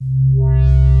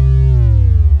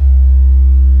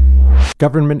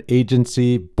Government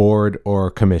agency, board, or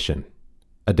commission.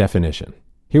 A definition.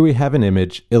 Here we have an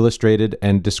image illustrated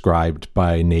and described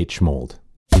by Nate Schmold.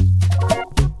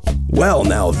 Well,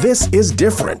 now this is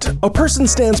different. A person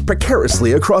stands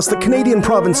precariously across the Canadian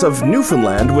province of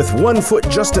Newfoundland with one foot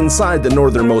just inside the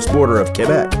northernmost border of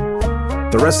Quebec.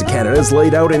 The rest of Canada is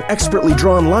laid out in expertly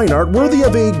drawn line art worthy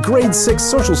of a grade 6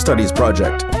 social studies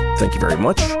project. Thank you very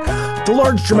much. The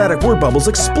large dramatic word bubbles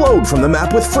explode from the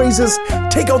map with phrases,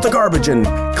 "Take out the garbage" and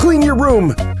 "Clean your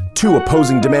room." Two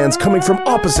opposing demands coming from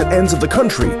opposite ends of the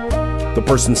country. The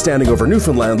person standing over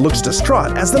Newfoundland looks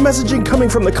distraught as the messaging coming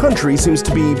from the country seems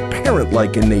to be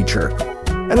parent-like in nature.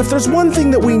 And if there's one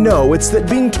thing that we know, it's that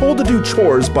being told to do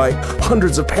chores by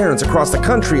hundreds of parents across the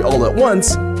country all at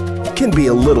once can be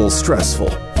a little stressful.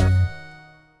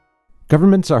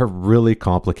 Governments are really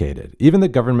complicated. Even the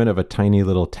government of a tiny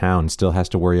little town still has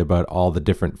to worry about all the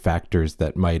different factors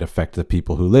that might affect the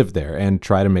people who live there and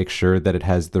try to make sure that it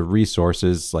has the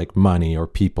resources like money or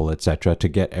people, etc., to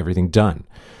get everything done.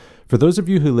 For those of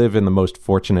you who live in the most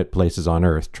fortunate places on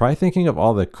Earth, try thinking of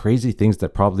all the crazy things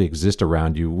that probably exist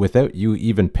around you without you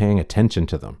even paying attention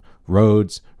to them.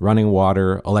 Roads, running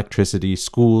water, electricity,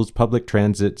 schools, public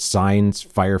transit, signs,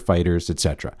 firefighters,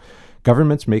 etc.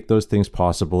 Governments make those things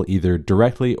possible either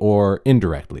directly or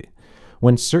indirectly.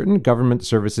 When certain government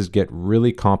services get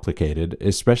really complicated,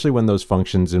 especially when those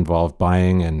functions involve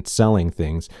buying and selling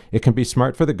things, it can be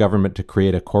smart for the government to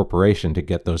create a corporation to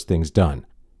get those things done.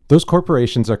 Those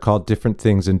corporations are called different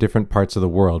things in different parts of the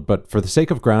world, but for the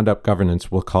sake of ground-up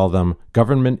governance, we'll call them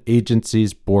government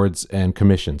agencies, boards, and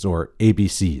commissions, or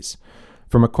ABCs.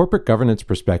 From a corporate governance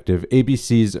perspective,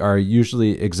 ABCs are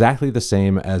usually exactly the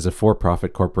same as a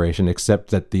for-profit corporation,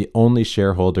 except that the only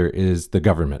shareholder is the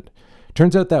government.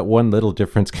 Turns out that one little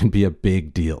difference can be a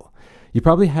big deal. You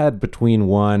probably had between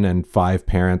 1 and 5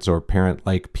 parents or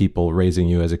parent-like people raising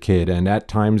you as a kid, and at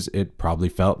times it probably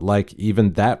felt like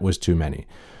even that was too many.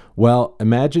 Well,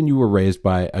 imagine you were raised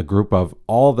by a group of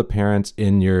all the parents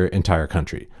in your entire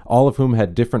country, all of whom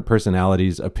had different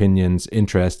personalities, opinions,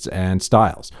 interests, and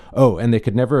styles. Oh, and they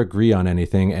could never agree on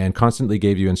anything and constantly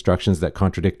gave you instructions that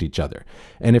contradict each other.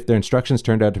 And if their instructions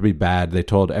turned out to be bad, they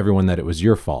told everyone that it was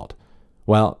your fault.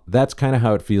 Well, that's kind of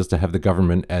how it feels to have the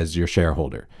government as your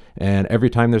shareholder. And every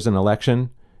time there's an election,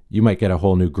 you might get a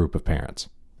whole new group of parents.